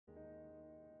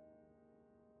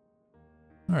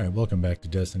Alright, welcome back to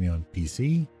Destiny on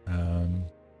PC.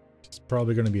 It's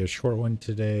probably going to be a short one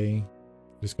today.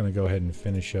 Just going to go ahead and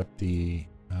finish up the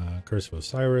Curse of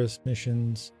Osiris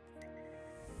missions.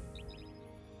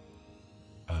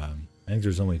 I think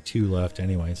there's only 2 left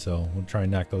anyway, so we'll try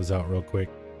and knock those out real quick.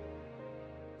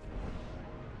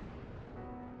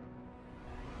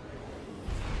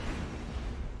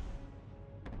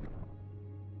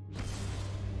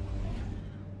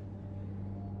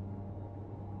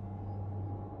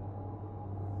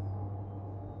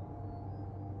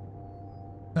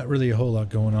 Not really a whole lot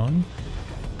going on.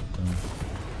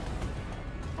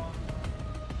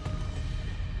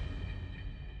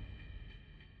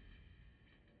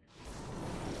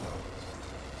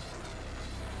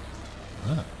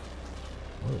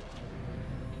 Whoa.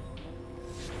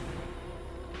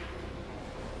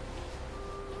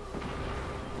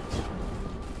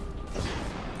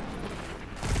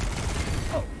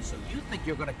 Oh, so you think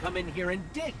you're gonna come in here and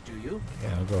dig, do you?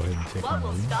 Yeah, I'll go ahead and take one What of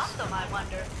will these. stop them, I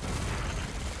wonder?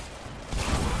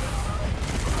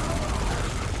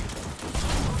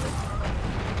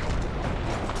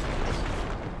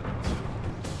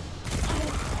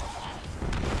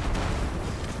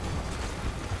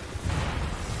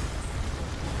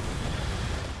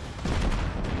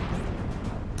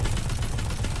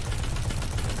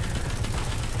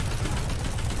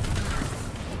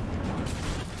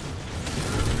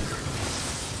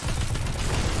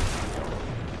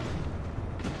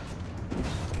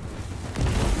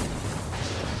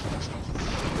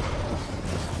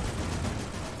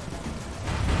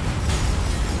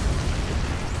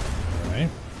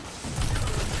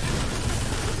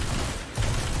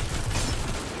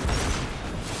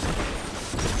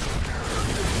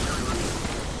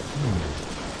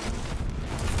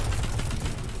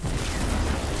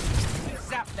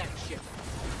 Zap that shit.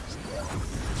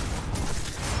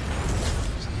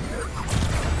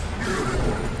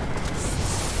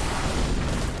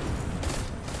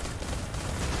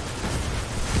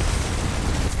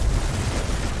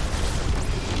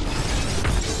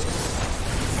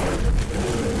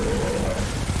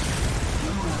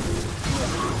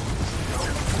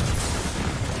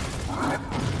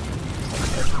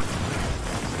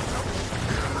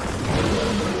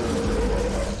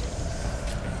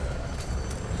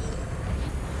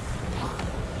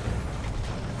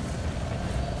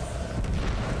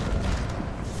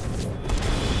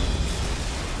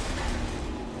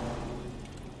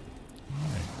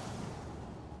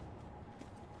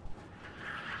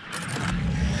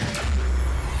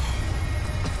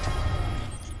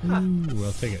 Ooh,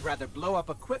 I'll take it. Rather blow up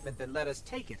equipment than let us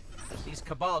take it. These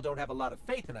Cabal don't have a lot of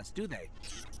faith in us, do they?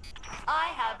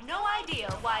 I have no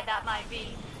idea why that might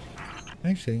be.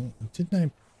 Actually, didn't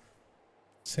I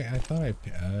say I thought I...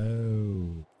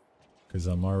 Oh. Because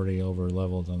I'm already over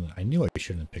leveled on the... I knew I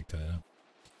shouldn't have picked that up.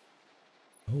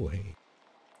 Oh, hey.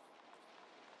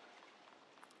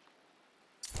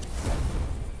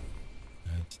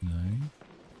 That's 9.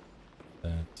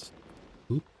 That's...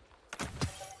 Oop.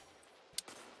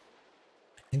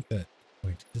 I think that...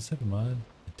 Wait, does this have a mod?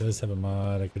 It does have a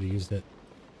mod. I could have used it.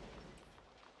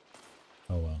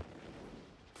 Oh, well.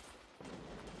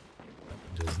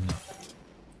 It does not.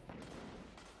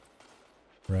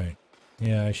 Right.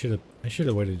 Yeah, I should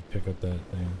have waited to pick up that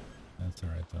thing. That's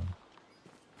alright though.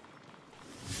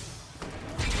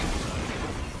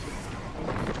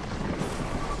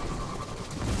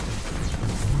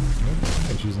 Nope,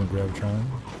 I'm choosing the Graviton.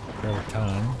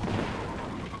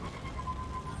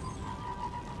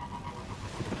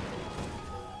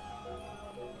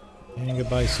 And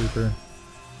goodbye, Super.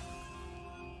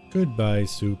 Goodbye,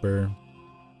 Super.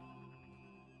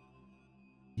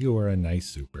 You are a nice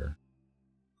Super.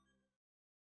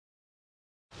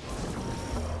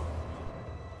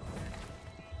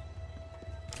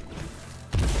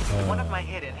 One of my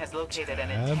hidden has located an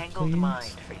entangled please?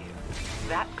 mine for you.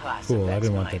 That class Cool, of I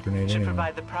didn't want that exploit grenade should anyway.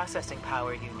 provide the processing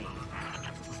power you need.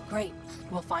 Great.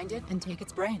 We'll find it and take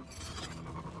its brain.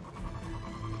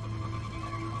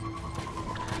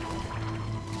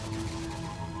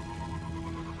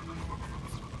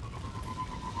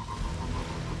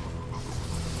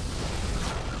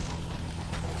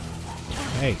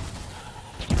 Hey.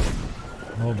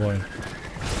 Oh boy.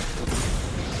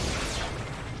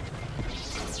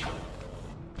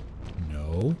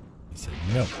 No. He said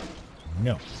no.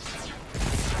 No.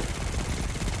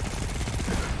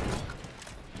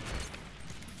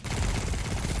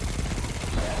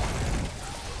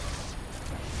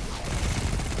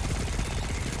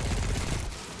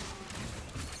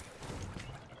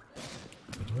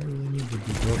 Do I really need to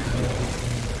be broken out of this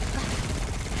thing?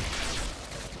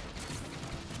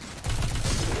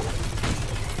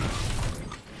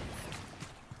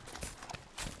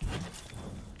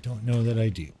 don't know that I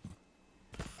do.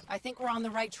 I think we're on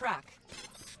the right track.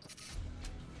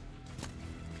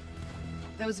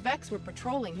 Those Vex were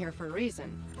patrolling here for a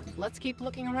reason. Let's keep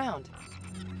looking around.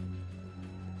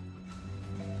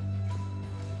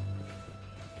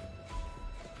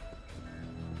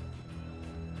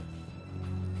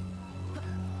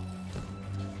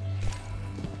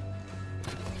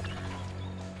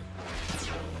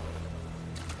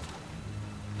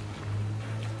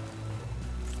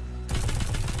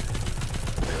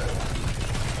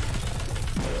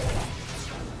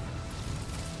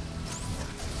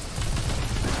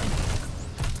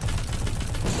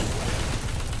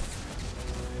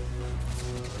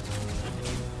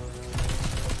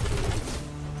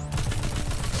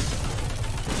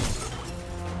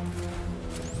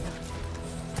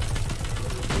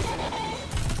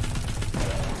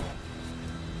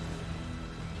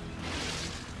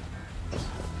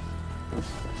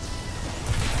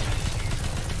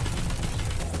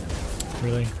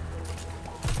 Really?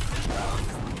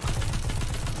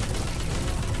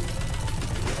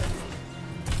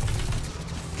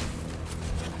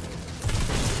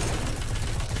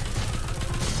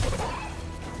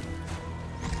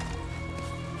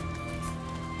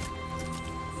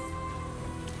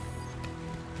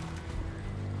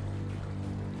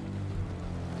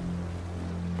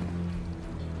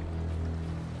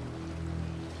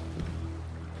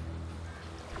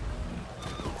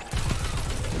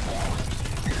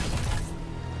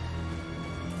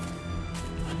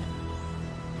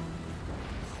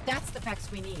 That's the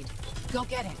Vex we need. Go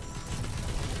get it.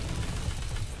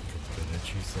 Good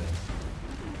that you said.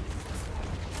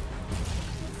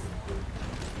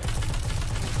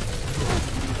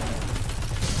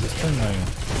 Just turn my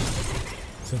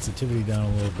sensitivity down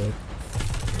a little bit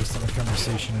based on a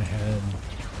conversation I had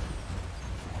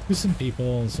with some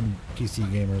people, some PC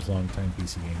gamers, longtime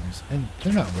PC gamers, and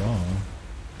they're not wrong.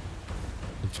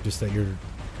 It's just that you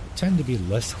tend to be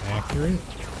less accurate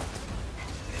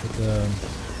with the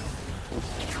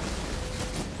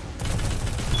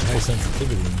high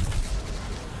sensitivity,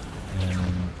 and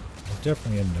I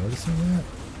definitely am noticing that.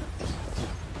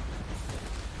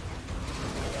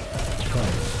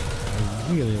 But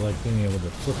I really like being able to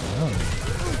flip around.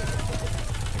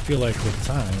 I feel like with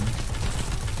time,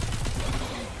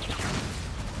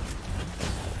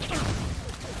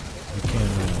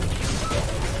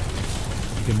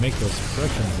 you can make those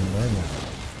corrections and learn them.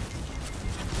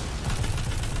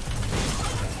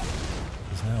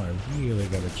 Because now I really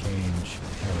got to change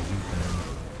how I do things.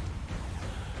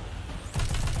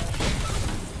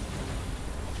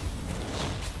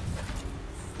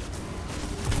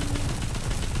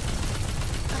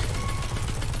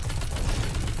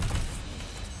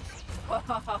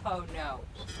 Oh no.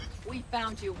 We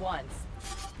found you once.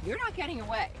 You're not getting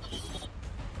away.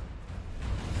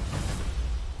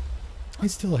 I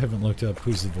still haven't looked up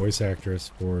who's the voice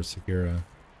actress for Sakura.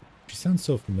 She sounds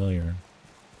so familiar.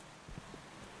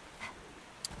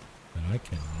 But I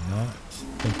cannot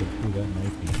think of who that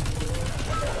might be.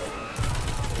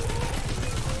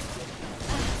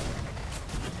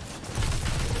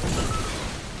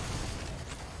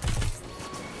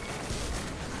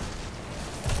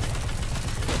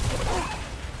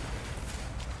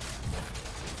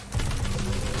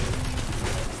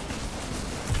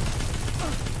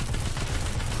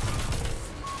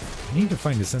 I need to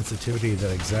find a sensitivity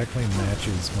that exactly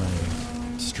matches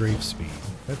my strafe speed.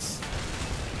 That's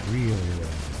really what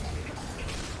I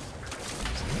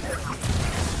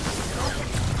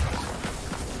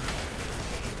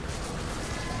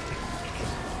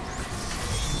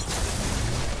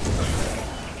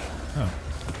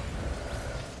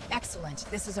need. Excellent.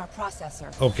 This is our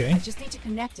processor. Okay. I just need to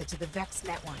connect it to the Vex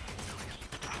network.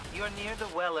 You're near the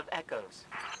Well of Echoes.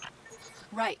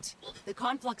 Right. The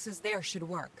confluxes there should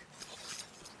work.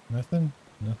 Nothing?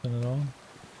 Nothing at all?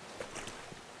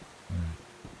 Alright.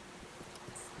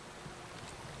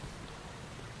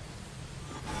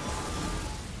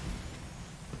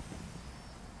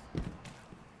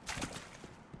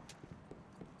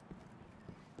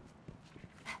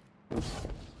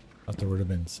 Thought there would have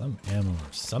been some ammo or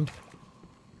something.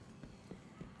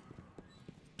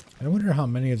 I wonder how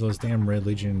many of those damn Red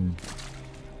Legion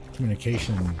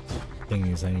communication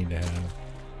thingies I need to have.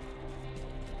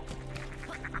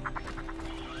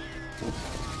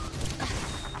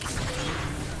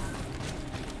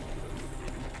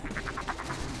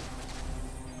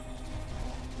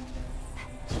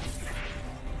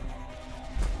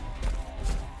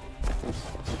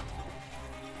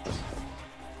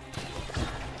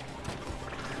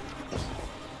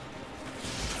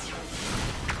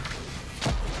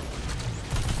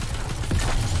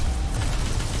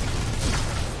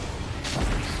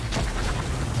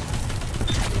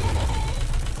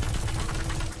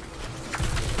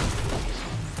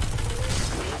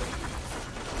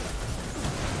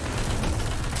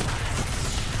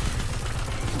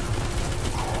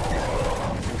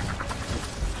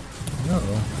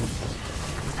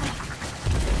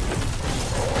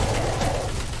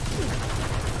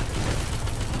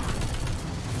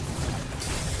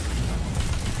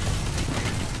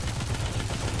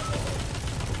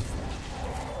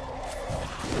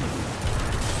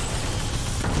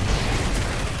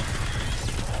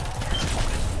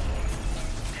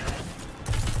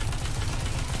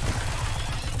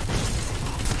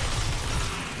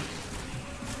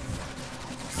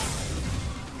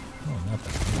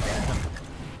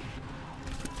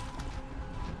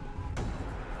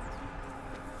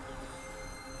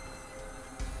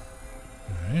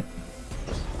 minute.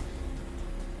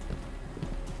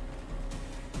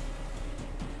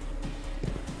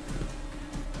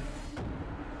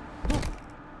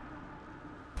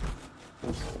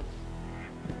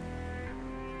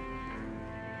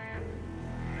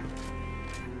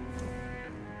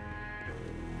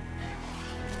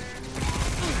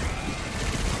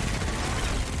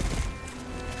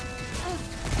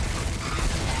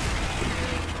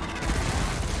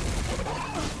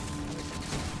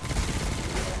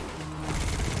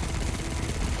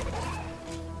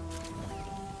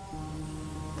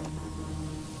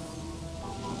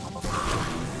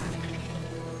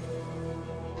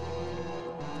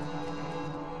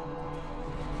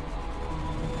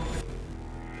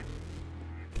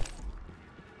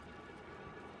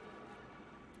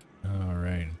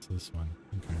 This one.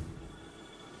 Okay.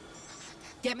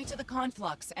 Get me to the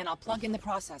conflux, and I'll plug in the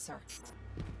processor.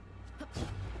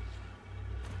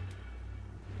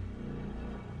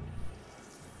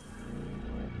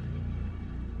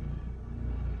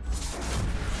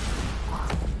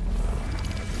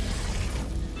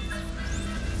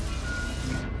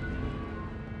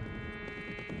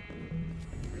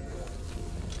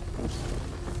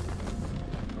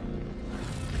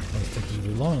 It's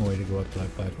taking a long way to go up to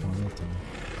that platform.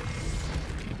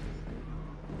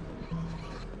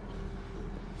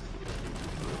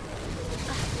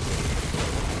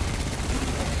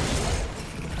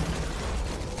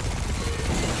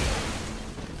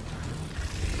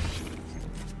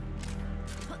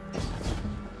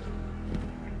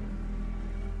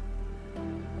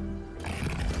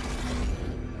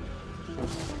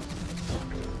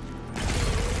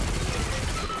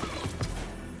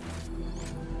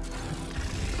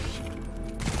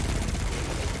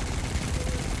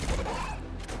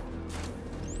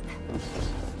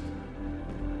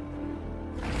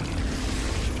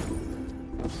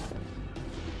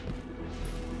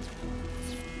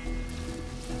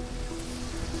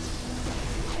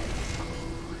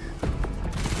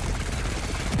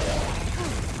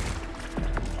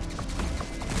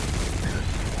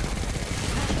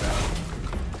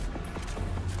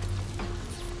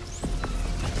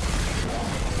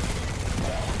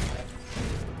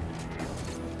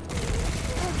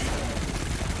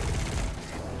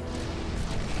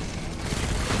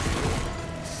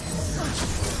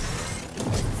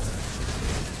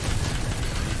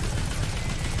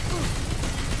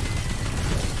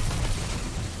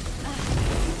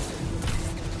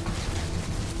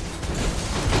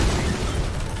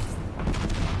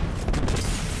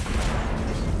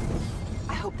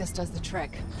 This does the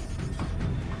trick.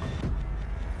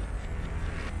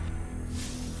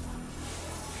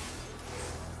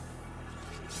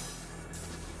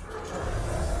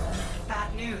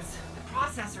 Bad news. The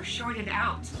processor shorted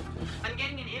out. I'm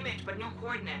getting an image, but no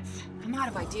coordinates. I'm out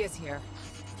of ideas here.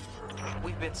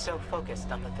 We've been so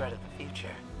focused on the threat of the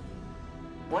future.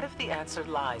 What if the answer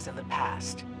lies in the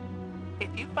past? If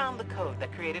you found the code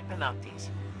that created Panoptes,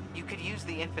 you could use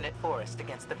the infinite forest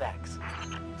against the Vex.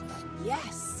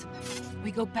 Yes! We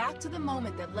go back to the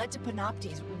moment that led to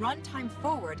Panoptes, run time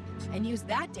forward, and use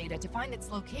that data to find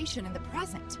its location in the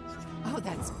present. Oh,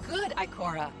 that's good,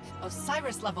 Ikora.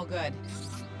 Osiris level good.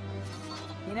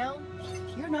 You know,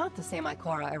 you're not the same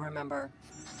Ikora I remember.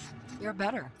 You're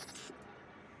better.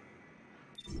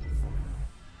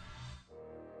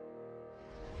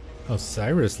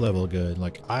 Osiris level good.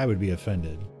 Like, I would be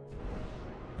offended.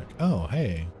 Like, oh,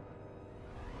 hey.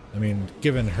 I mean,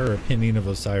 given her opinion of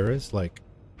Osiris, like,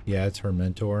 yeah, it's her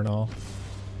mentor and all.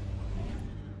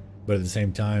 But at the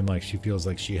same time, like, she feels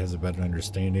like she has a better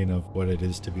understanding of what it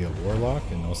is to be a warlock,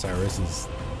 and Osiris is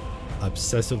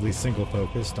obsessively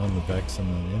single-focused on the Vex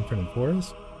and the Infinite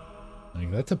Forest. Like,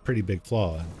 that's a pretty big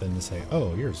flaw. And then to say,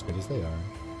 oh, you're as good as they are.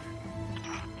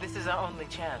 This is our only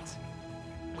chance.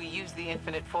 We use the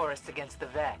Infinite Forest against the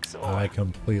Vex, or... I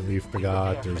completely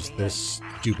forgot there's this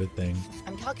stupid thing.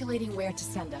 I'm calculating where to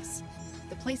send us.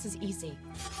 The place is easy.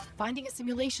 Finding a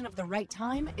simulation of the right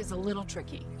time is a little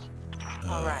tricky.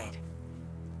 All right.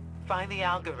 Find the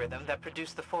algorithm that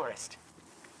produced the forest.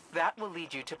 That will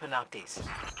lead you to Panoptes.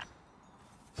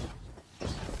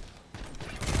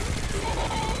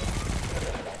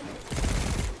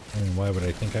 I mean, why would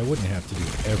I think I wouldn't have to do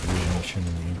every mission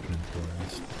in the Infinite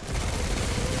Forest?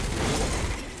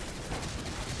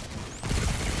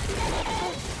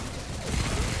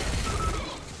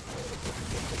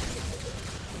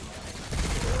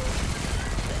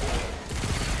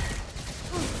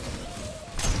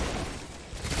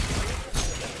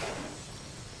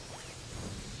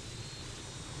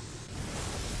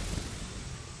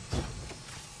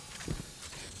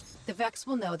 The Vex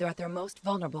will know they're at their most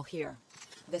vulnerable here.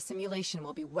 The simulation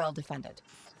will be well defended.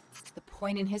 The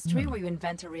point in history where you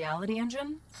invent a reality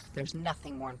engine? There's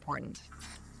nothing more important.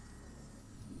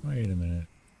 Wait a minute.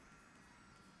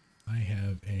 I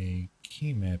have a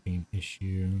key mapping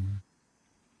issue.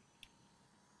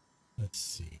 Let's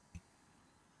see.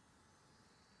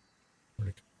 Where'd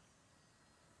it go?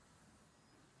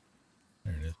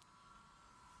 There it is.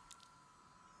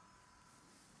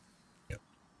 Yep.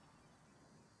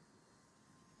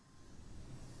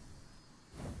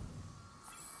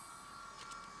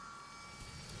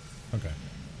 Okay.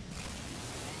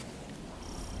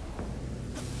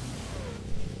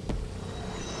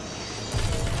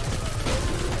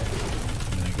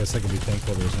 And I guess I can be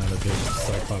thankful there's not a big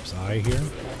Cyclops eye here.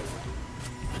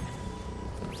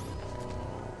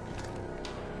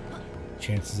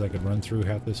 Chances I could run through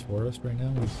half this forest right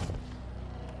now?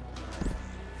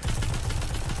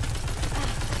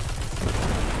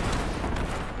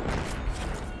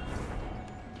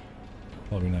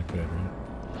 Probably not good, right?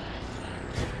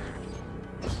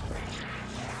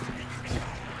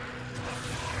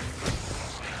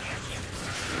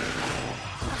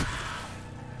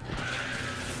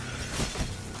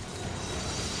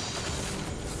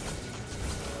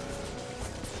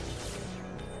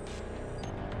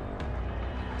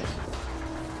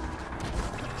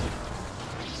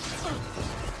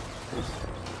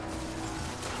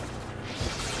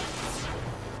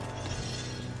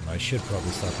 I should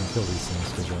probably stop and kill these things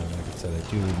because, like I said, I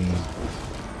do need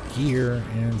gear,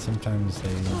 and sometimes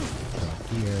they drop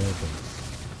gear, but...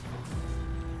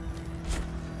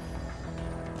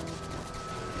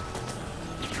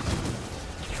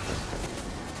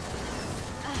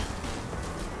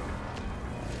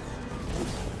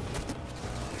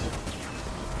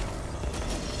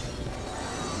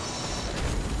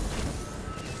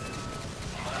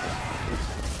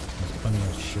 There's plenty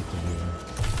of shit to do.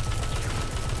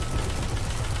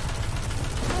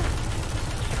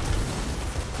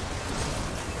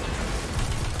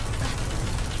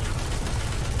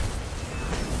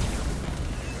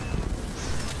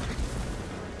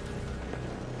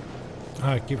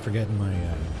 I keep forgetting my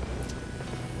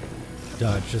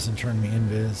dodge doesn't turn me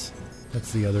invis.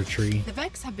 That's the other tree. The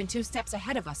Vex have been 2 steps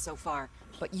ahead of us so far,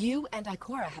 but you and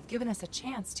Ikora have given us a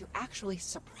chance to actually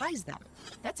surprise them.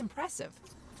 That's impressive.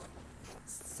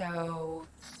 So,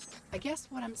 I guess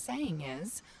what I'm saying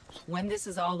is, when this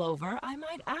is all over, I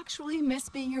might actually miss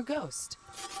being your ghost.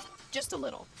 Just a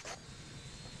little.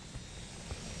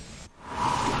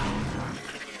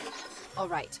 All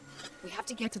right. We have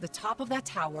to get to the top of that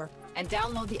tower and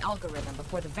download the algorithm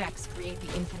before the Vex create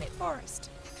the infinite forest.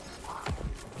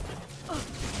 I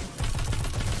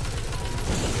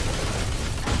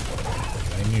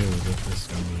knew that there's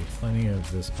going to be plenty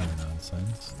of this kind of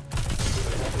nonsense.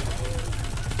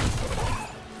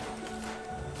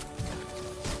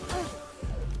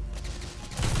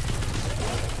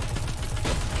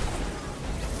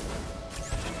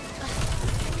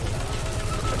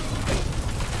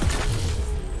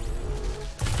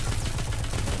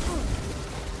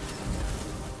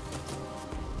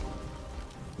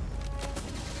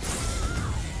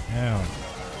 Ow.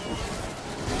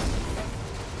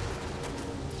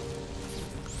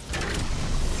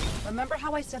 Remember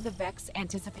how I said the Vex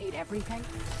anticipate everything?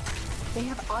 They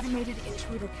have automated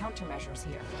intruder countermeasures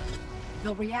here.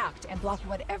 They'll react and block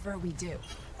whatever we do.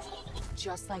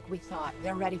 Just like we thought,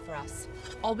 they're ready for us.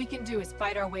 All we can do is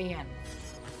fight our way in.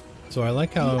 So I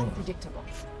like Be how unpredictable.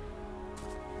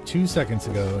 2 seconds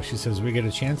ago she says we get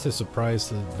a chance to surprise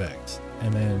the Vex,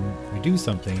 and then we do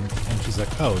something and she's like,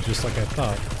 oh, just like I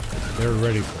thought, they're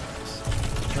ready for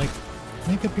us. Like,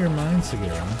 make up your mind,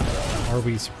 Segura. Are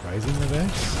we surprising the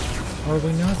Vex? Or are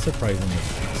we not surprising the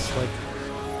Vex? Like,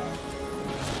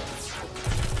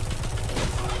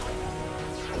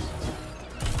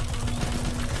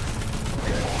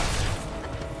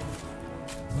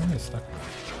 why am I stuck?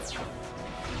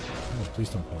 Oh, please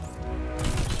don't fall.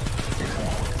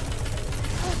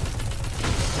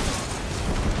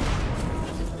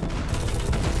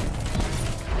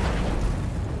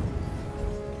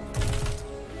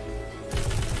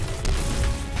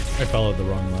 I followed the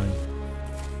wrong line.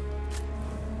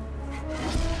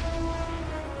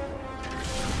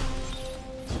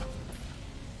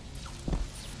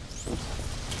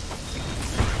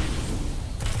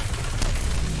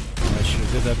 I should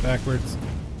have did that backwards.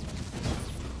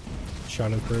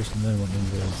 Shot it first and then went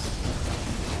invis.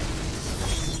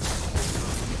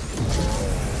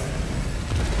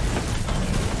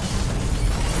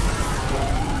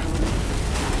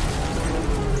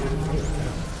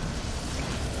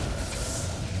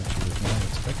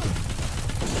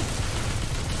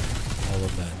 All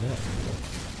of that death.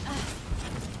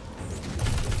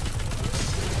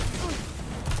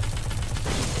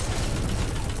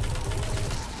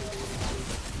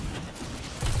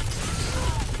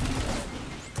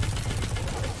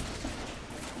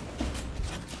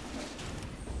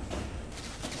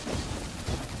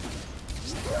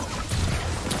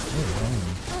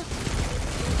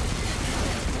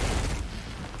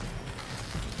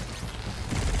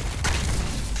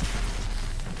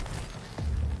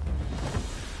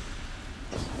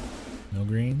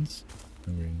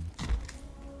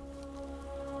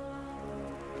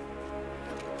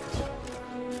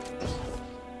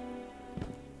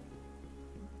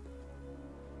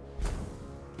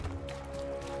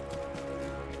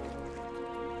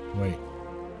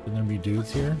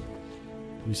 dudes here.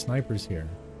 Two snipers here.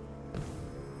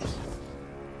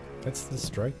 That's the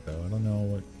strike though. I don't know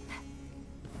what.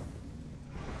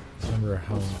 Remember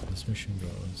how this mission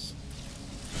goes.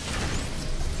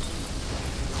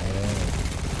 Oh.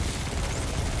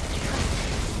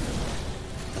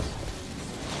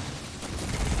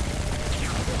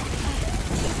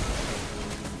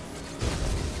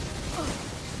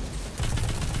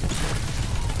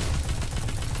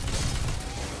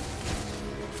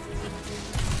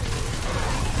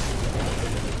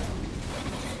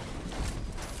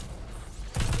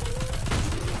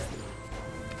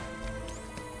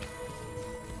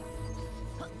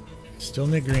 Still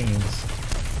in the greens.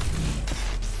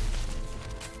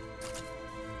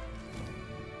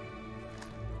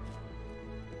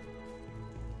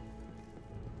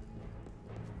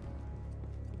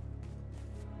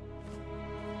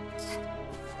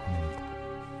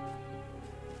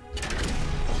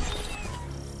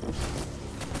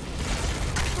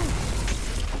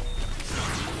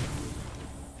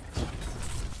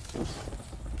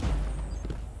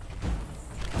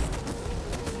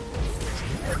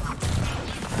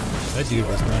 That dude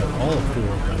was not at all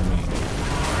fooled by me.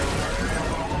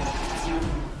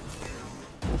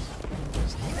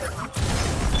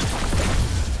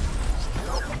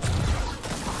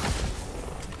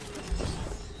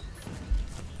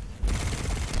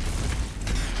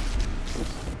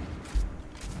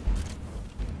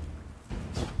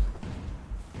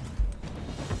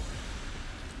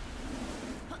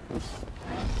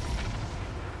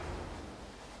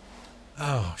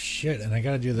 Oh shit, and I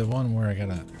gotta do the one where I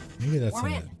gotta, maybe that's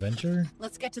an adventure?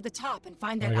 Let's get to the top and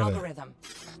find that algorithm.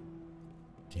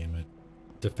 Damn it.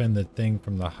 Defend the thing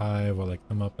from the hive while I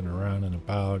come up and around and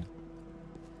about.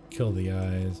 Kill the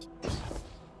eyes.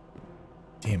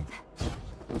 Damn it.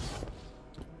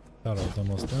 Thought I was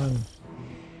almost done.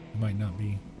 It might not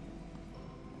be.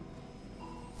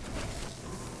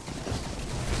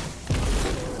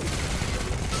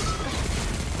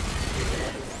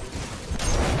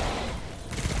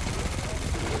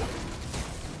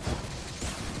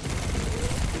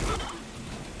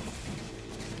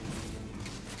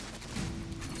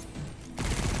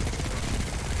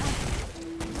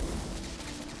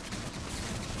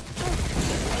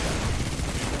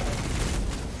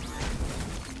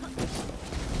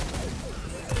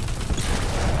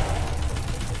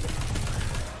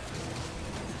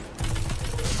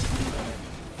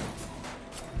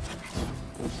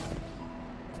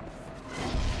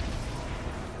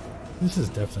 This is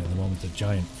definitely the moment with the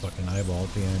giant fucking eyeball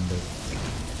at the end, but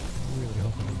I'm really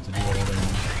hoping to do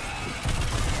whatever.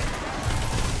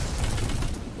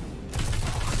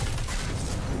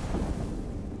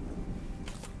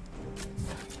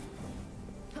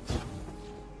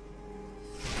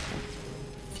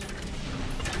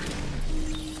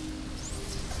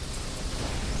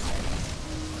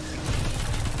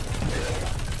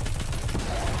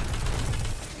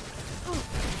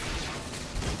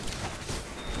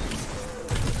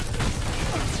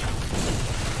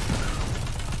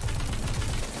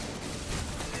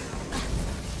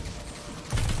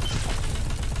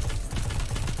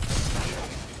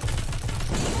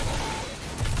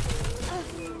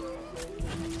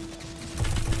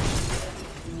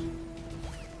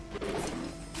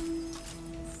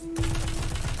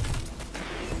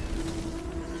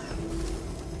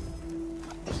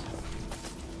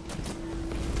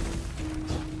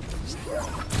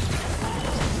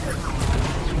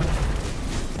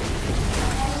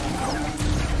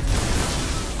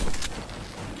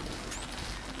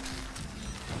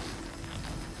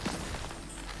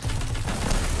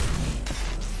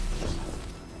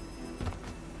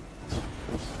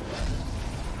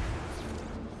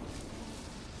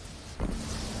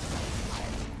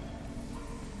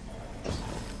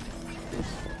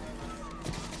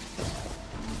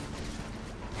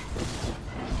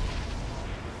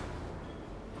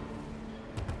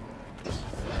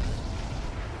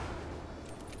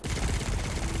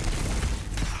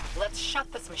 Let's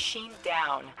shut this machine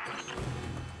down.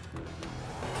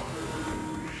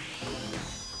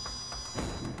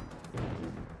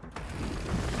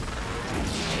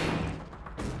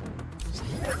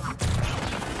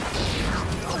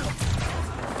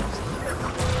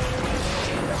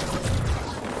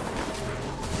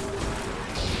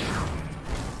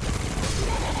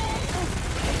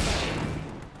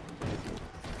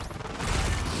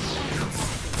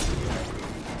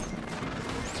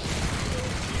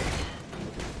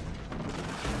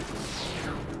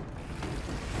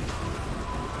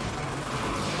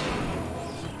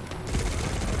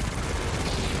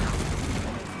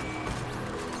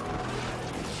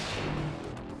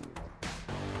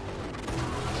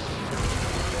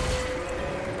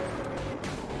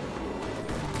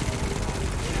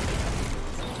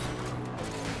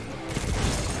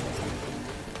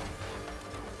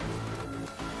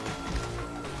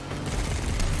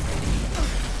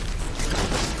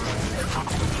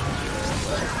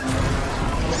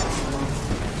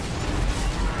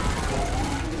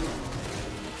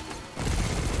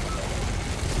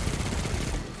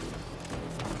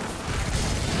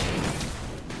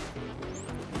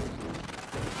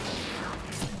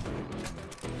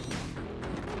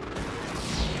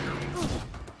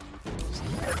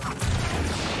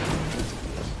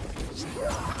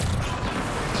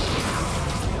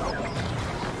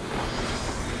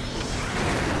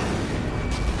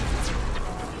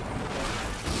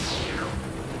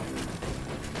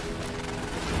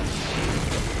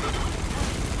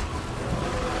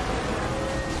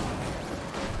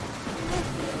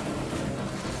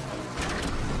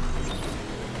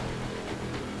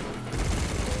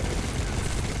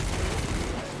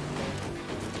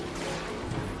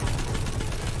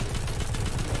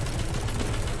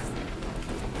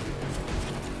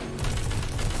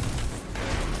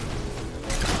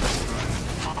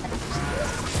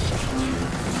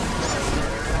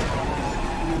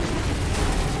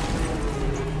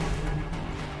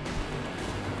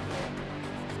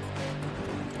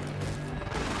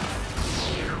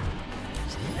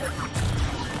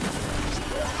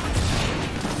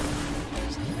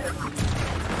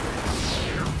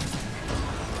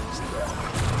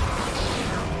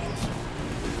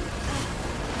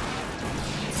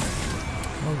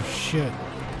 shit.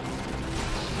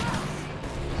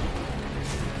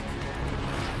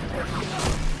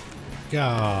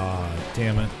 God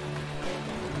damn it.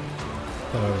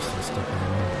 Thought I was still stuck in the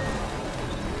room.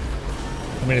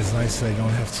 I mean, it's nice that I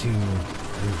don't have to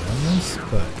rerun this,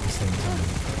 but at the same time.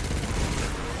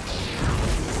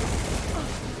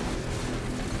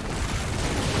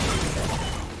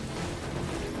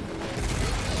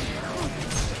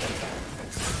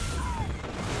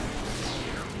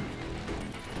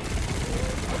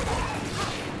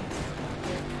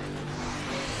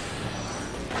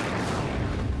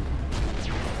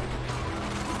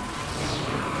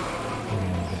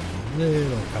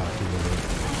 Little cocky with it.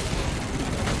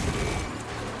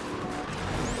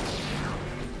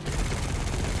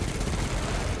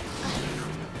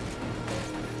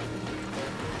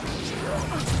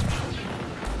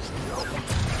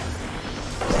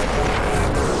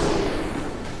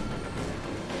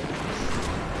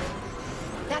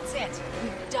 That's it.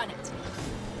 We've done it.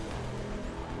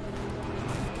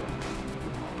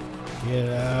 Get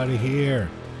out of here.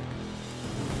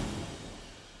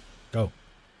 Go.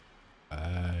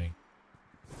 Bye.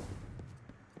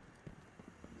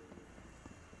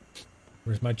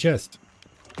 Where's my chest?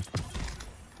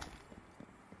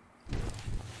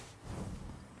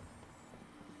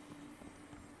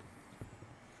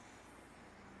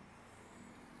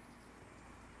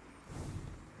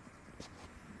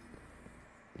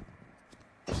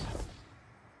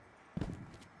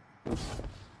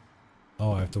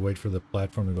 Oh, I have to wait for the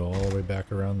platform to go all the way back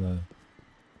around the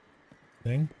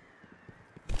thing?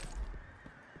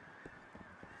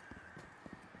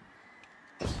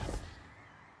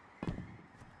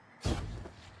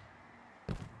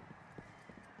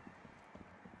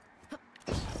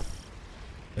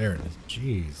 There it is.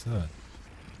 Jeez.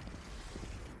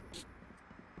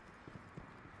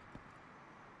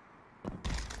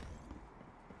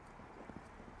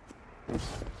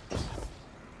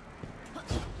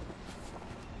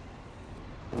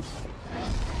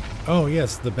 Oh,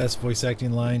 yes, the best voice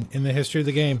acting line in the history of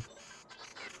the game.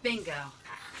 Bingo.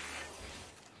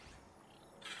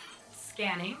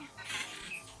 Scanning.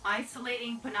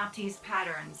 Isolating Panoptes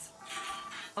patterns.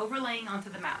 Overlaying onto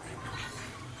the map.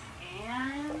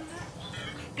 And...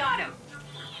 got him!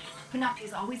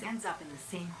 Panoptes always ends up in the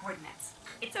same coordinates.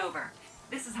 It's over.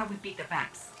 This is how we beat the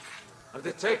Vex. I've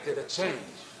detected a change.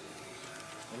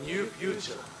 A new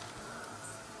future.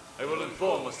 I will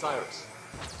inform Osiris.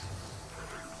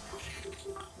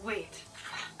 Wait.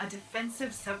 A defensive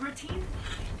subroutine?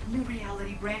 New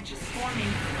reality branch is forming.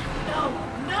 No!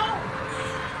 No!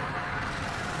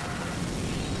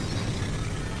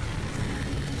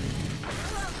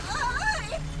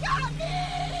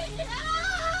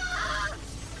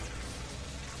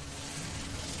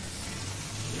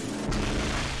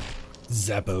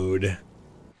 Zappoed.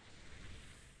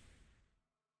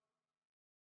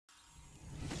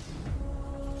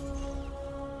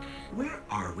 Where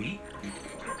are we?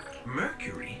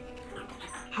 Mercury?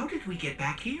 How did we get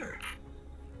back here?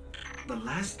 The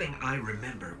last thing I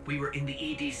remember, we were in the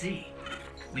EDZ.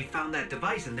 We found that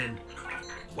device and then...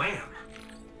 wham!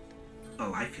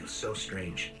 Oh, I feel so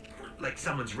strange. Like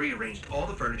someone's rearranged all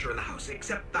the furniture in the house,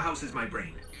 except the house is my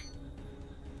brain.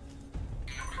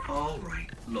 All right,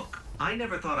 look, I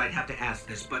never thought I'd have to ask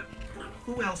this, but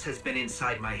who else has been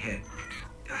inside my head?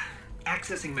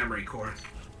 Accessing memory core.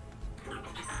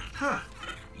 Huh,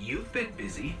 you've been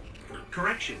busy.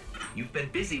 Correction, you've been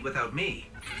busy without me.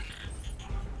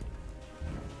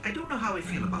 I don't know how I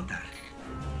feel about that.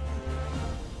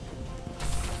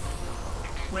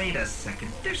 Wait a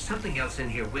second, there's something else in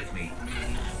here with me.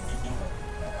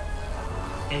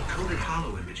 Encoded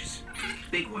holo images.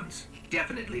 Big ones.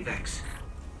 Definitely Vex.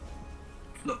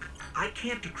 Look, I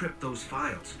can't decrypt those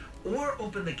files or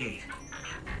open the gate.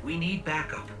 We need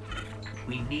backup.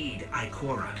 We need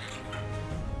Ikora.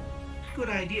 Good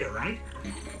idea, right?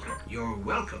 You're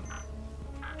welcome.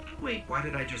 Wait, why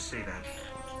did I just say that?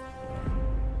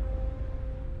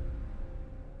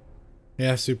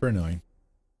 Yeah, super annoying.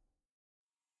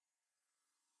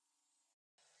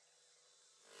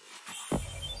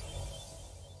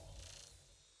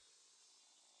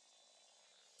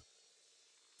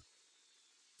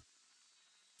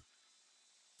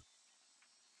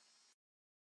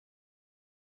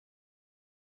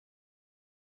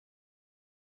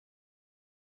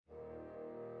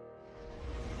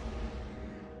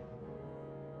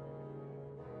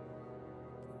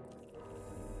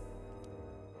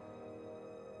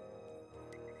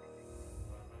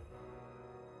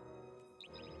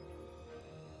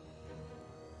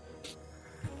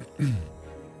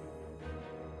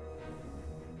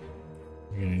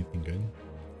 You get anything good?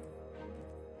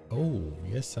 Oh,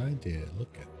 yes I did.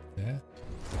 Look at that.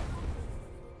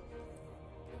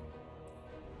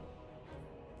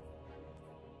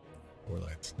 Or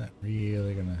that's not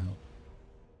really gonna help.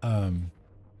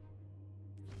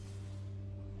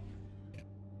 Yeah.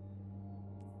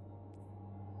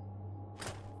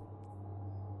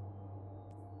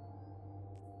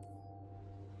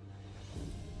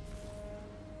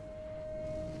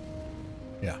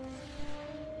 Yeah.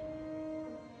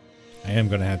 I am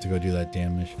gonna have to go do that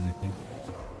damn mission, I think.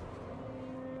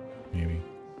 Maybe.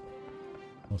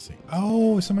 We'll see.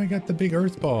 Oh, somebody got the big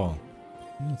earth ball.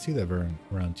 I don't see that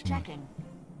around too much. Checking.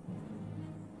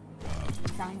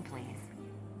 Sign, please.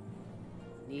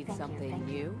 Need something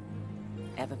new?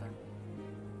 Evelyn.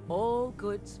 All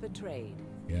goods for trade.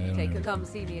 Yeah, Take a come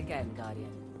see me again,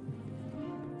 Guardian.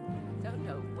 Don't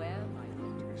know where my...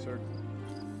 To be certain.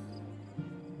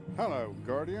 Hello,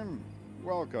 Guardian.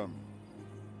 Welcome.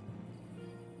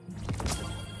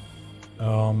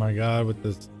 Oh my god, with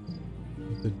this...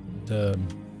 With the...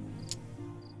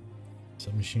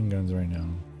 submachine guns right now.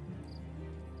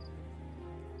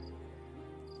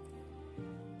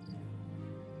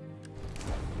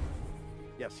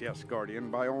 Yes, yes, Guardian,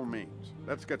 by all means.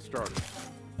 Let's get started.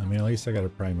 I mean, at least I got a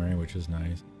primary, which is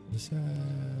nice. This,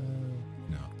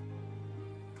 no.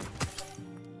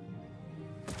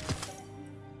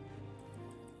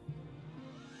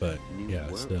 But, yeah,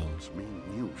 still.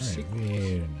 Right, wait a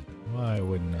minute. Why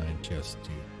wouldn't I just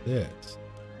do this?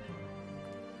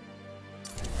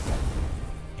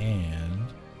 And...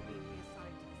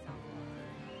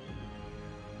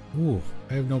 Ooh,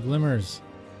 I have no glimmers.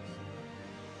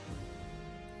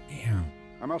 Damn.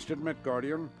 I must admit,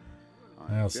 Guardian,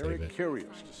 I'll I'm save very it.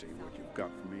 curious to see what you've got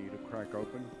for me to crack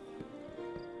open.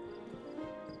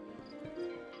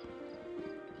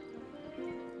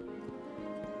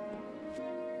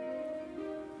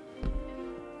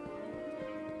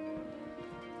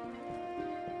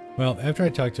 Well, after I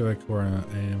talk to Ikora,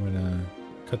 I am going to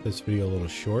cut this video a little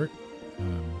short. A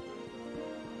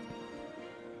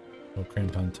little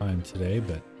cramped on time today,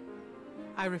 but...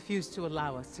 I refuse to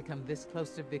allow us to come this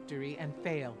close to victory and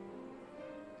fail.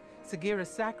 Sagira's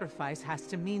sacrifice has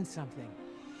to mean something.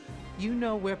 You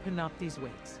know where Panoptes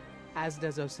waits, as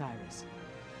does Osiris.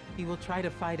 He will try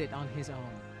to fight it on his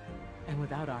own, and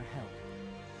without our help,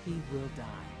 he will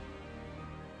die.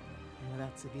 And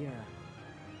without Sagira,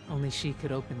 only she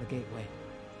could open the gateway.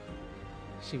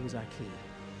 She was our key.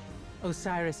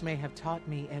 Osiris may have taught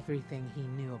me everything he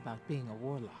knew about being a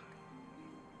warlock.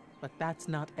 But that's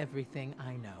not everything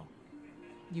I know.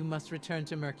 You must return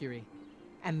to Mercury,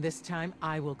 and this time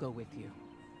I will go with you.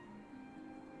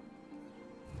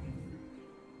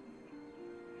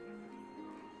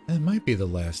 That might be the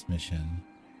last mission.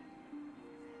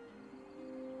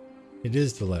 It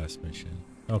is the last mission.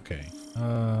 Okay.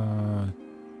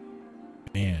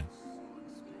 Man.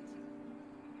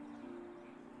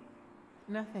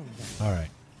 Nothing then.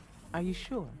 Alright. Are you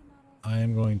sure? I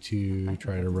am going to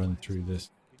try to run through this.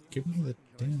 Give me the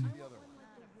damn...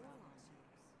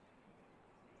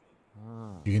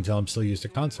 You can tell I'm still used to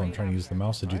console. I'm trying to use the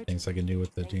mouse to do things I can do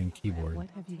with the damn keyboard. What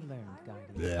have you learned,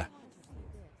 Guardian? Yeah.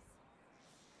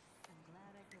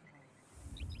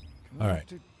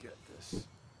 Alright.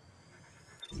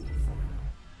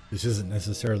 This isn't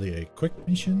necessarily a quick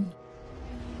mission,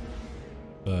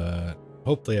 but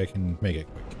hopefully I can make it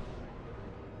quick.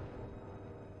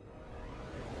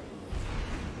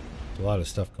 There's a lot of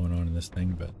stuff going on in this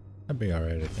thing, but I'd be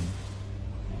alright, I think.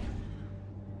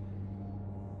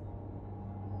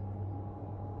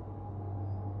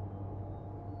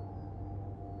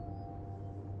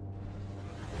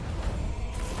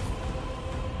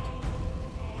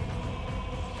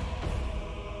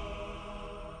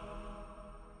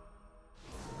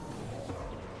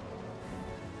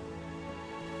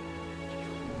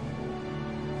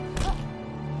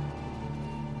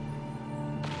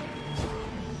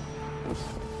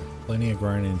 Plenty of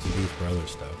grinding to do for other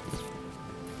stuff.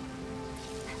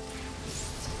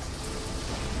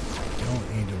 Don't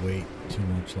need to wait too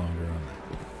much longer on that.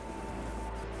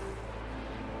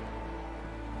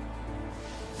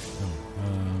 Oh,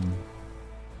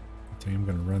 I think I'm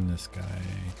gonna run this guy.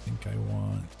 I think I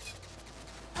want...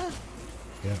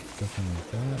 Yeah, something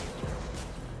like that.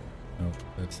 Nope,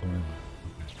 that's the one. Okay.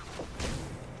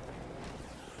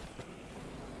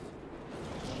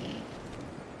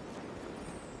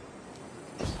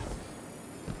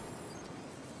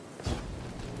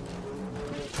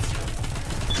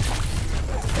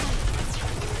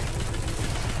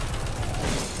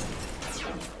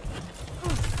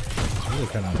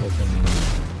 Kind of hoping.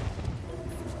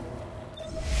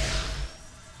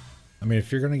 I mean, if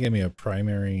you're gonna give me a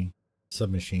primary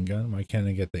submachine gun. Why can't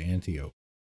I get the Antiope?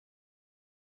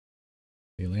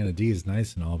 The Atlanta D is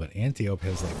nice and all, but Antiope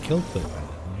has that kill clip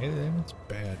on it. It's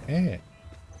bad. Hey.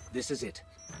 This is it.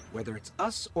 Whether it's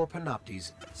us or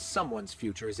Panoptes, someone's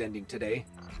future is ending today.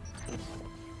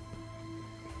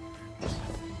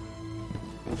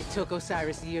 It took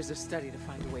Osiris years of study to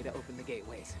find a way to open the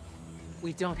gateways.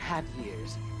 We don't have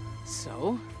years.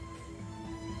 So?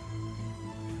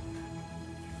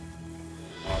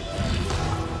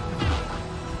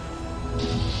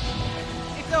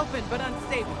 It's open, but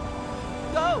unstable.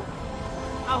 Go!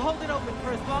 I'll hold it open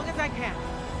for as long as I can.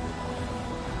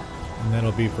 And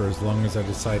that'll be for as long as I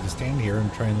decide to stand here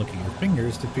and try and look at your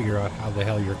fingers to figure out how the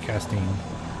hell you're casting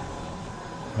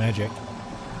magic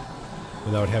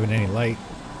without having any light.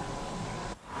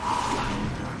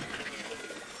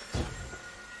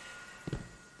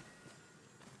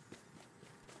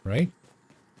 Right?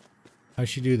 How'd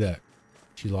she do that?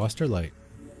 She lost her light.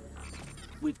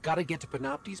 We've got to get to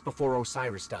Panoptes before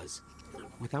Osiris does.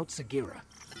 Without Sagira,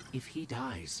 if he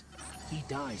dies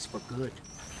for good.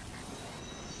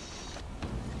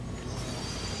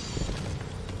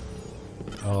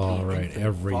 All right,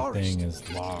 everything is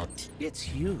locked. It's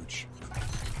huge.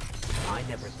 I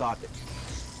never thought that.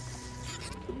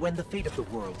 When the fate of the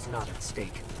world's not at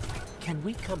stake, can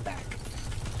we come back?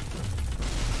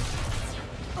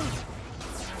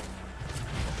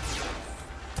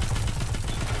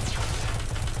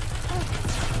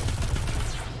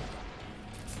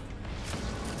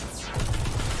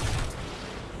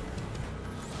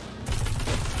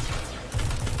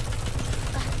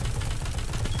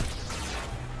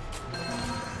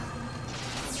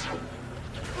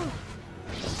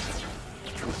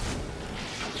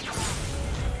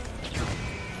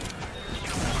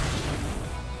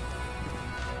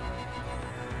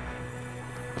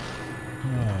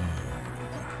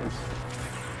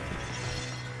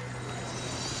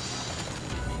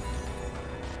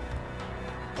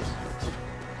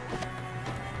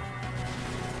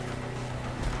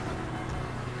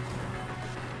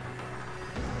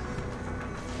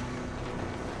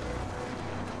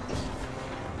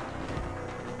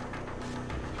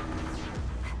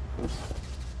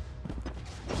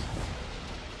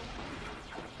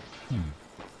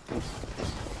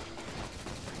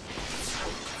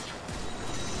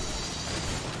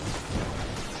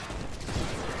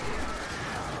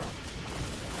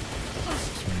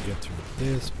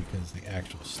 This because the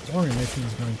actual story mission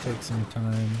is going to take some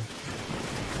time.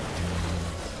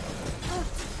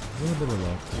 A little bit of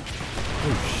luck.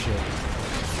 Oh shit.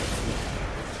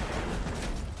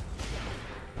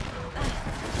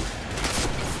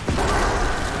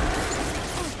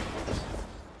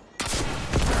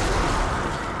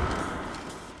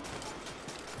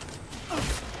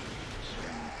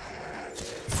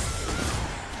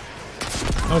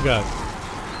 Oh god.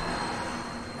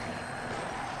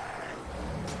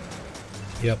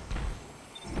 Yep.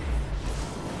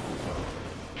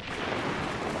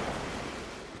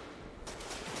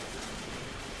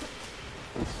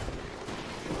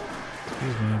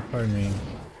 Excuse me, pardon me.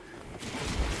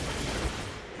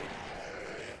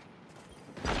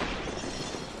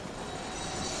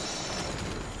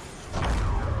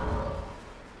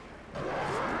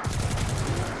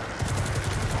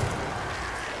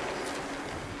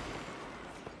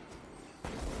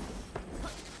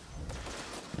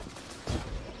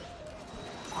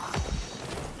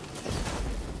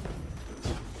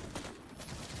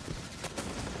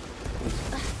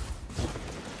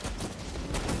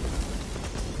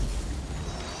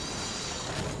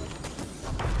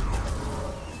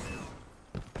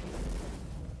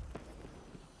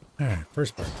 Alright,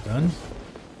 first part's done.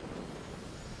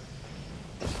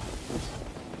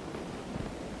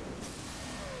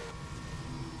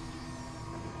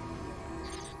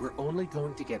 We're only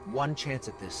going to get one chance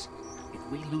at this.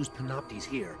 If we lose Panoptes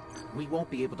here, we won't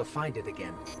be able to find it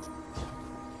again.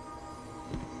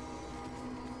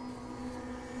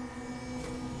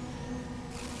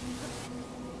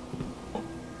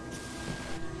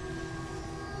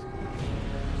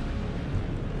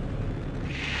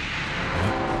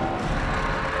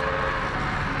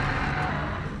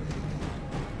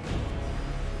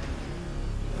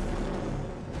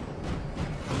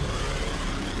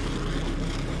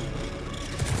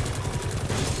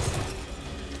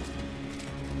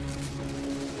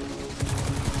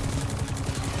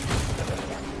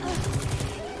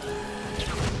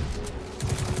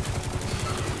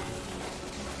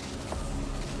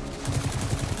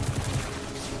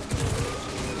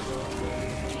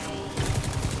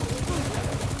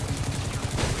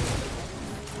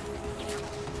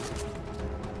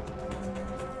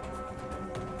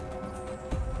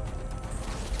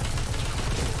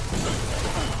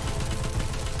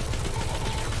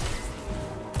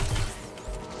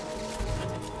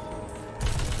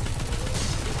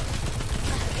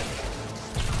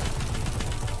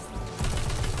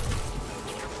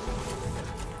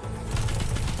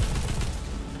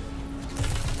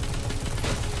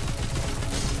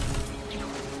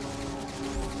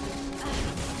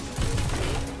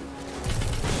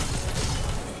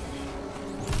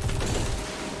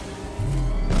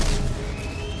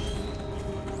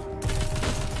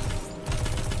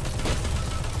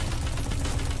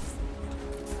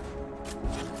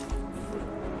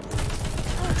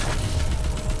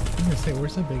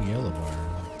 Where's that big yellow bar?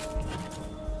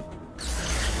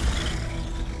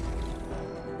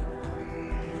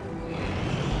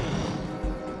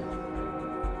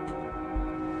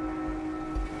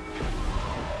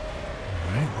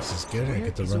 Alright, this is good. I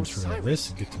get to run through all this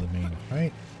and get to the main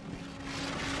fight.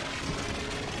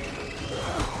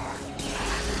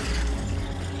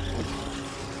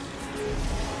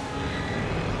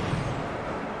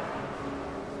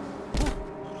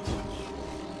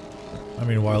 I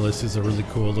mean, while this is a really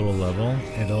cool little level,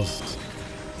 it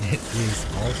is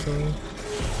also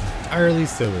entirely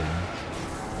silly.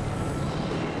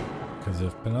 Because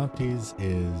if Panoptes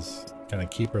is kind of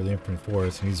keeper of the Infinite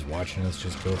Forest and he's watching us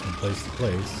just go from place to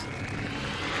place.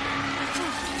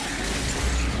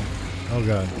 Oh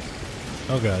god.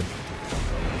 Oh god.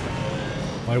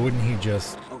 Why wouldn't he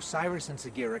just Osiris and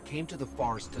Sagira came to the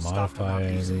forest to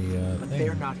modify stop the but thing?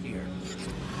 they're not here.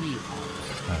 We are.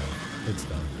 Oh, it's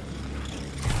done.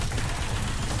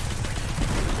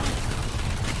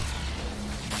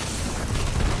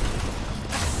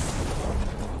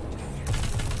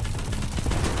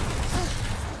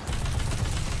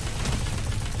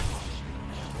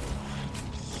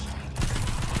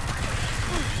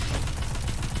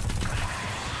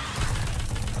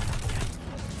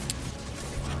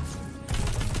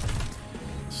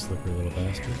 Slippery little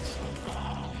bastards.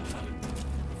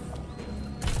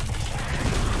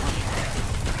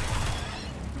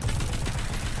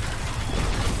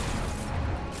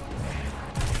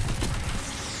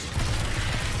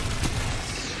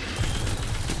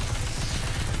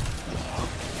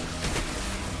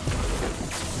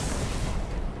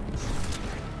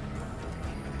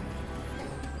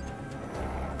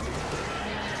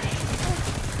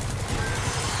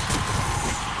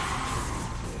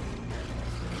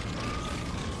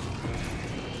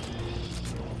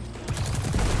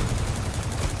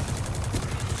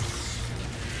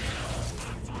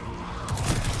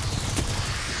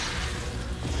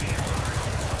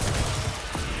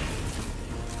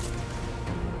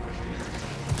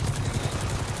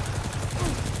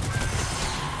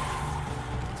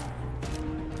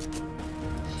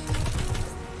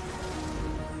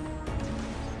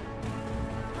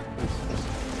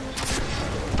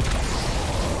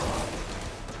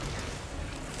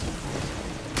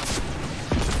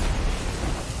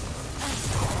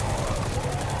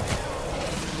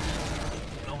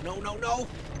 No!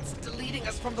 It's deleting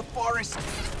us from the forest!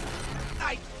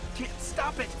 I can't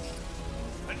stop it!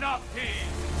 Enough,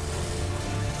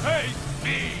 hate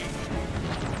me!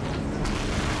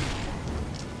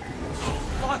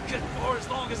 I'll block it for as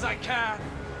long as I can.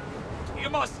 You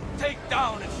must take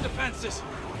down its defenses.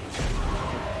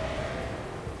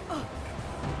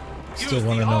 Still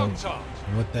want to know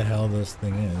what the hell this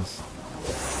thing is.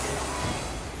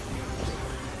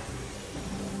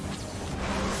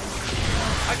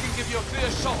 I can give you a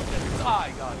clear shot at its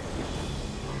eye, Guardian.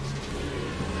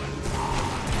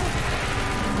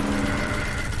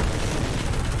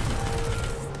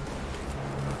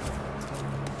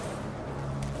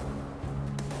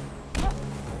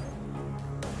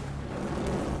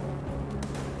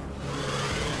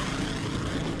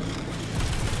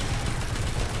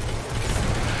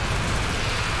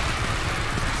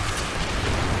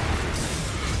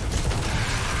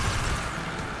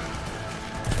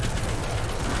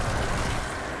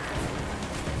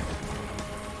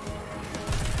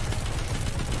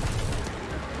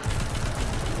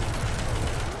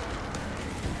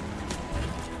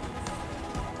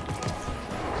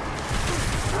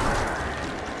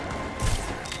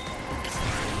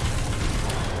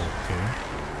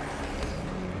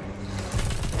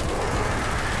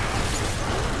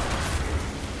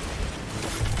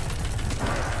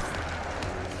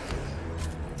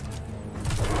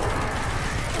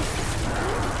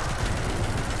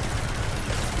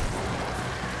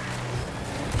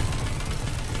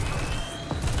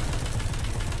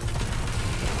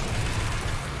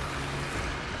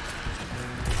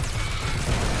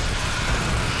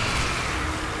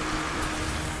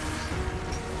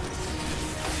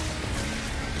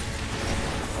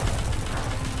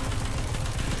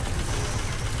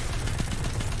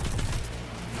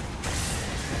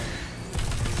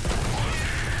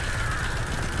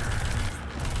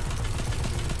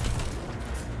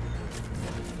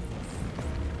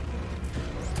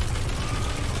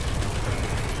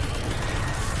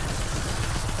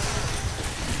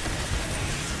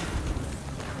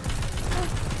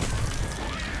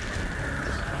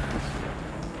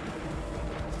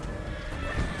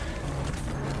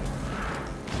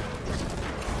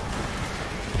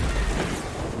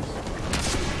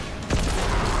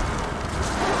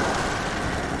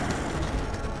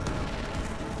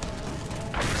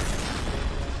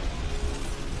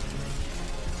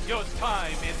 Your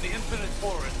time in the Infinite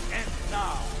Forest ends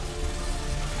now.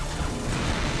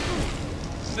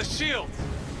 The shield!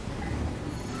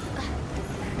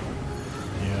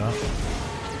 Yeah.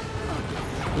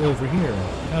 Go over here.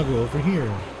 I'll go over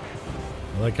here.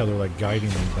 I like how they're like guiding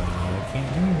me, but I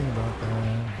can't do anything about that.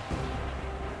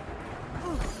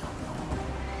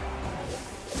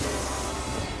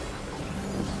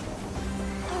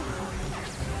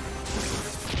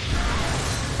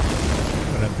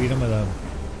 I'm gonna beat him with a...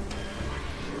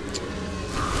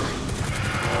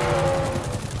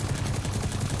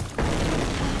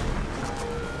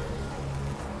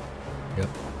 Yep.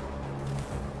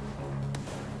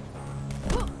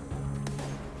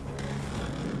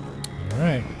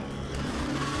 Alright.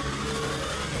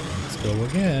 Let's go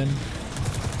again.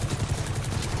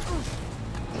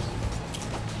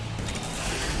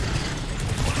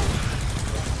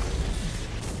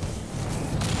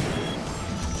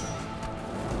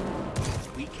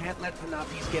 We can't let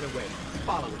Panoptes get away.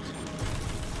 Follow it.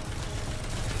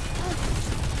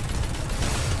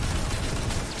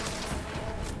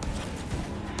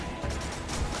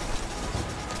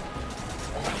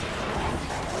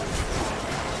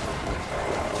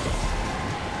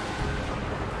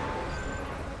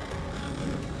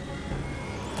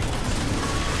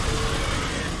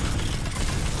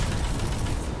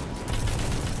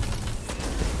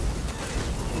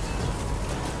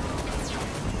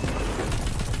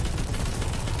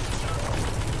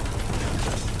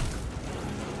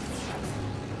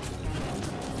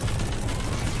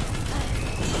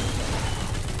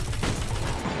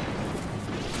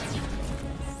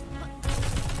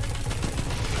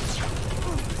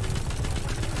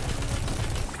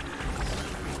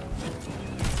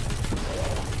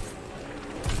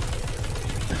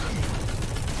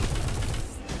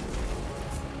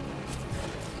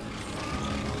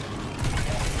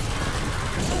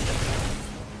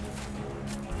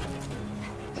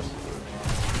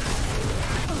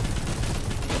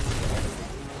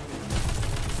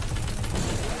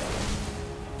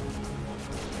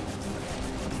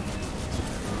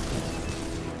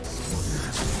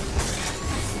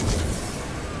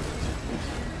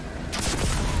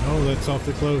 Oh, that's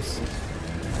awfully close.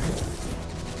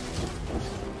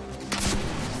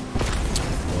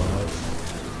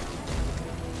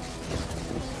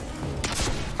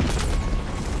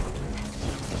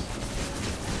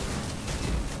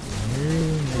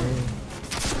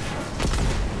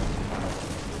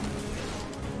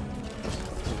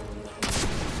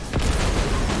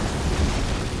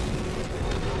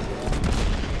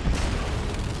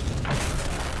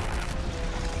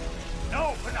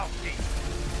 No, Panoptes!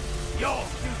 Your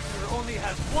future only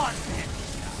has one end.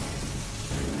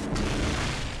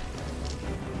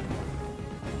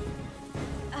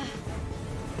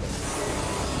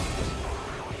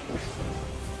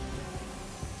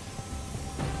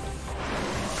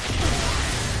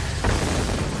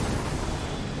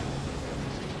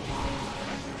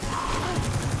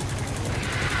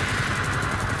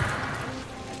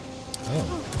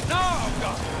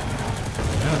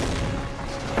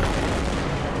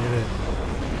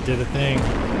 Did a thing.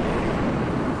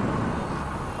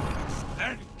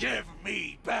 And give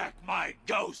me back my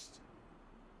ghost.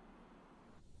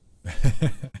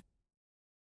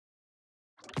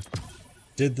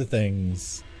 Did the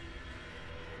things.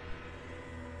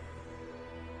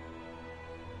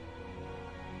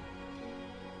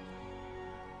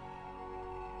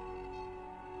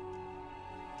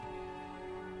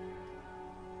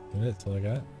 That's all I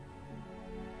got.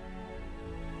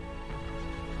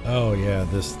 Oh yeah,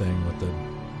 this thing with the...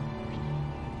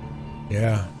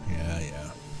 Yeah.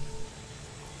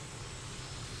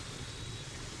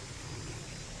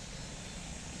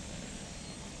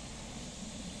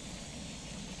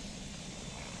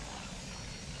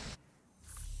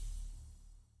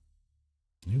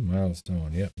 New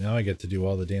milestone. Yep, now I get to do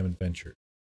all the damn adventure.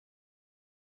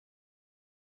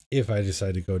 If I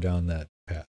decide to go down that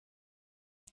path.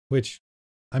 Which,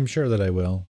 I'm sure that I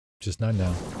will. Just not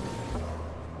now.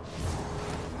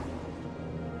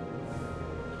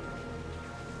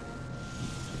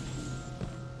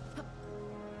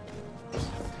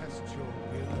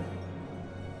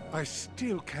 I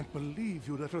still can't believe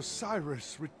you let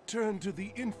Osiris return to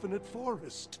the Infinite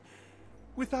Forest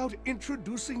without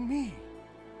introducing me.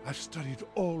 I've studied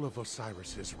all of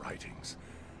Osiris's writings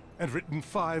and written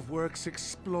 5 works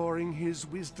exploring his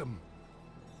wisdom.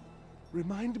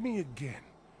 Remind me again,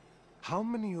 how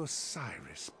many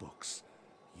Osiris books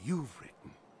you've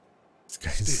written? This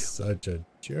guy's such a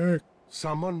jerk.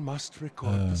 Someone must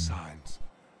record the signs.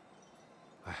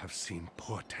 I have seen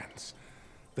portents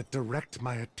that direct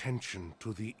my attention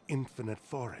to the Infinite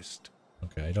Forest.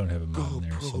 Okay, I don't have a Go mod in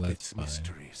there, so probe that's its fine.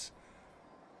 mysteries,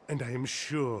 and I am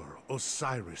sure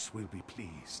Osiris will be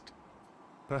pleased.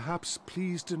 Perhaps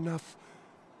pleased enough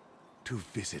to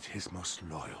visit his most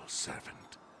loyal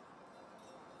servant.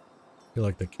 I feel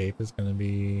like the cape is going to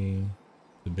be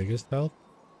the biggest help.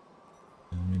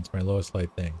 I mean, it's my lowest light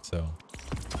thing, so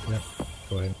yep.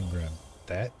 Go ahead and grab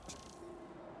that.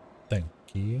 Thank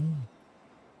you.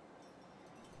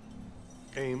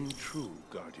 Aim true,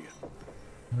 Guardian.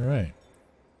 All right.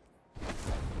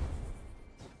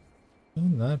 Oh,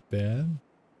 not bad.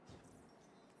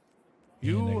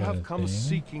 You have come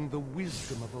seeking the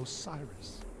wisdom of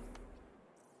Osiris.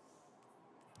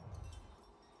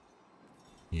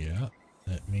 Yeah,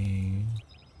 let me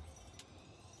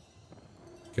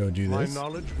go do My this.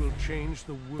 knowledge will change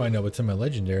the world. Find out what's in my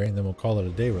legendary, and then we'll call it a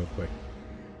day real quick.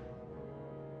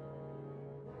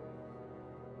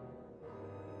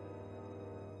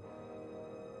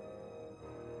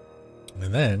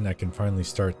 And then I can finally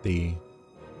start the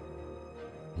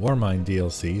Warmind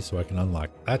DLC, so I can unlock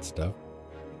that stuff.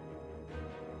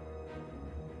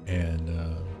 And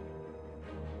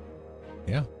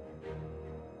yeah.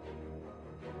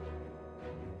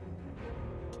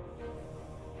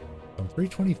 I'm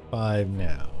 325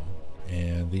 now,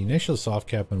 and the initial soft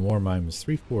cap in Warmind was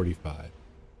 345.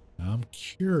 Now I'm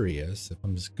curious if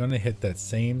I'm just gonna hit that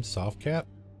same soft cap.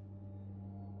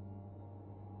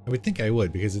 I would think I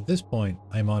would, because at this point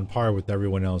I'm on par with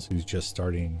everyone else who's just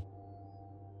starting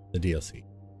the DLC.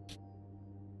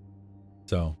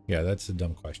 So yeah, that's a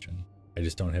dumb question. I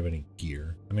just don't have any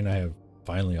gear. I mean, I have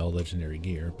finally all legendary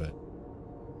gear, but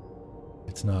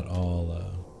it's not all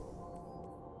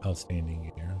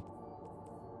outstanding gear.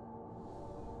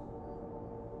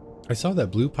 I saw that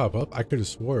blue pop up. I could have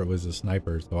swore it was a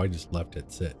sniper, so I just left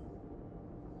it sit.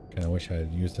 Kind of wish I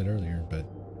had used it earlier, but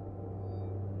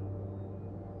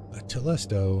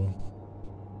Telesto,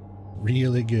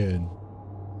 really good.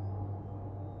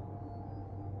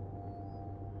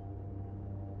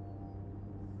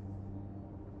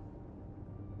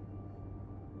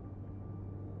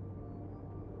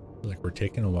 Like we're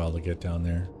taking a while to get down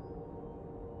there.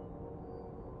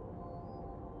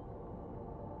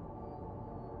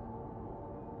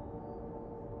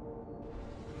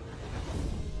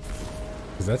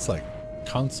 Because that's like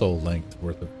console length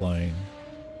worth of playing.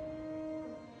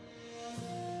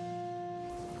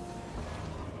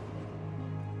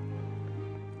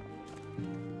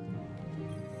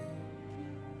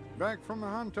 Back from the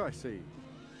hunt, I see.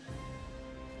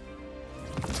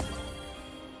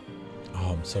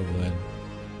 Oh, I'm so glad.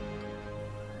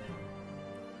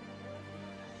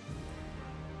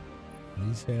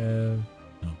 These have...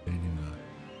 No, they do not.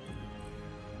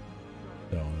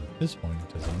 So at this point,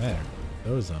 it doesn't matter. Put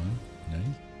those on. Nice.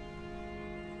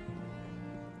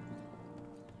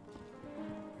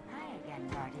 Hi again,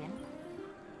 Guardian.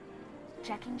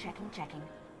 Checking.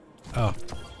 Oh.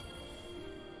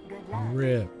 Good luck.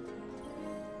 Rip.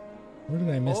 Where did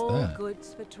I miss All that?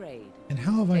 goods for trade. And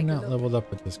how have I not leveled up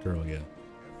with this girl yet?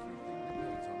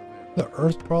 The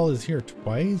Earth Brawl is here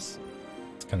twice?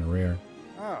 It's kind of rare.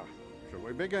 Ah, shall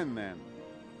we begin then?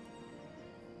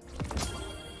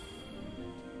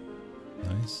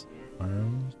 Nice.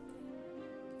 Arms.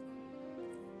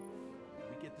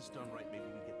 We get this done right, maybe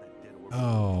we get that dead orb.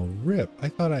 Oh, rip. I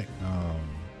thought I... Oh.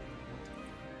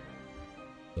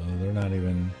 So they're not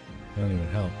even... They don't even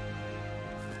help.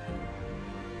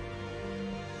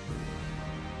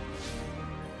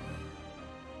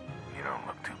 You don't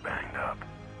look too banged up.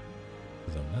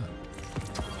 Because I'm not.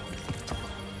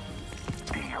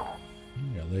 Deal.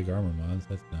 You got leg armor mods.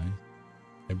 That's nice.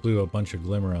 I blew a bunch of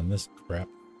glimmer on this crap.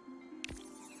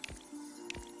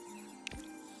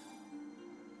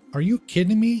 Are you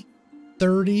kidding me?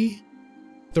 30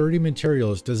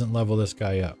 materials doesn't level this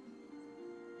guy up.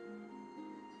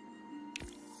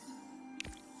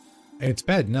 It's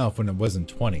bad enough when it wasn't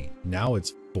 20. Now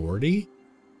it's 40?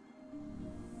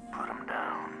 Put him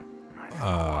down. Nice and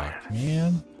Ah, quiet.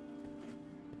 man.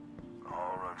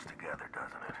 All runs together,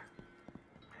 doesn't it?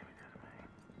 Maybe just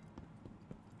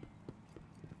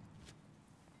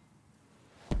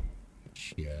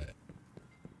me. Shit.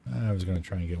 I was going to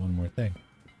try and get one more thing.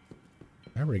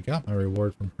 I already got my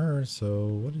reward from her, so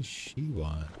what does she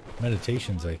want?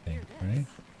 Meditations, I think, right?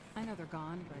 I know they're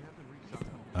gone, but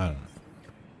I don't know.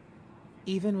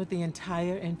 Even with the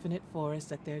entire infinite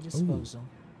forest at their disposal,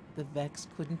 the Vex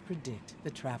couldn't predict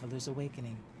the Traveler's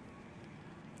awakening.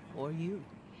 Or you.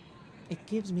 It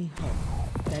gives me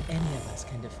hope that any of us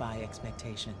can defy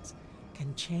expectations,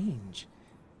 can change.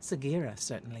 Sagira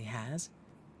certainly has,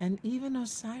 and even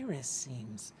Osiris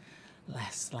seems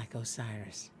less like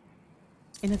Osiris.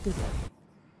 In a good way.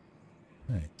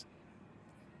 Right.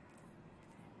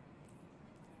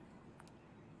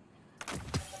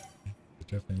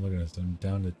 definitely looking at them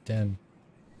down to 10.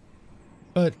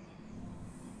 But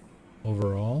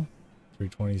overall,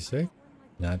 326,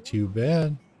 not too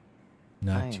bad.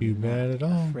 Not too bad at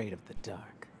all. Afraid of the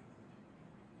dark.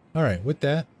 All right, with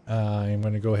that, I'm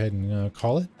going to go ahead and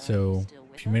call it. So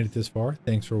if you made it this far,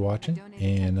 thanks for watching.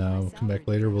 And we'll come back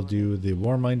later. We'll do the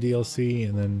Warmind DLC,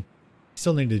 and then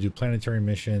still need to do planetary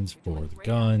missions for the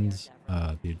guns,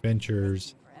 the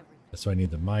adventures. So I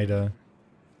need the Mida.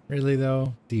 Really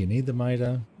though, do you need the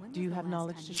Mida? Do you have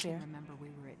knowledge to share?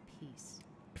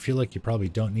 I feel like you probably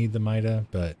don't need the Mida,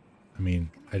 but I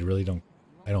mean, I don't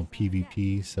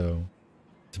PvP, so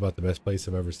it's about the best place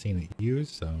I've ever seen it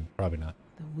used, so probably not.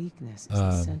 The weakness is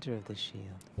the center of the shield.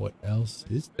 What else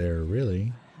is there,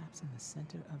 really? Perhaps in the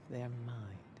center of their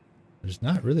mind. There's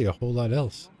not really a whole lot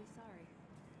else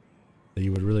that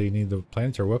you would really need the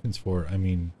planetary weapons for. I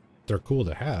mean, they're cool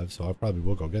to have, so I probably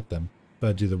will go get them.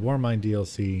 But do the Warmind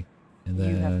DLC, and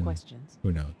then... You have questions?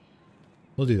 Who knows?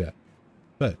 We'll do that.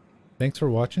 But thanks for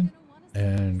watching,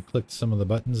 and click some of the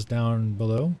buttons down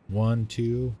below. 1,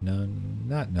 2, none,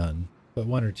 not none, but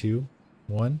 1 or 2.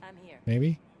 1,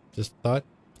 maybe? Just thought.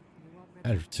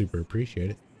 I'd super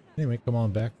appreciate it. Anyway, come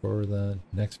on back for the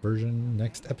next version,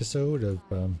 next episode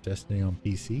of Destiny on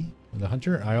PC. The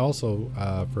Hunter. I also,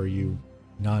 for you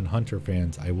non-Hunter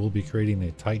fans, I will be creating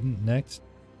a Titan next.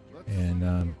 And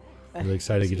I'm really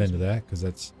excited to get into that, because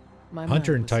that's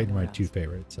Hunter and Titan are my 2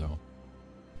 favorites. So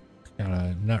kind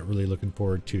of not really looking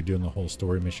forward to doing the whole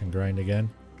story mission grind again.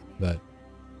 But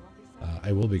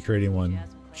I will be creating one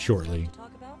shortly.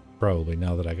 Probably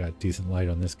now that I got decent light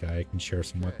on this guy, I can share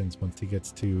some weapons once he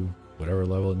gets to whatever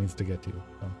level it needs to get to.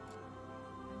 So,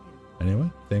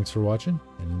 anyway, thanks for watching,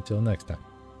 and until next time.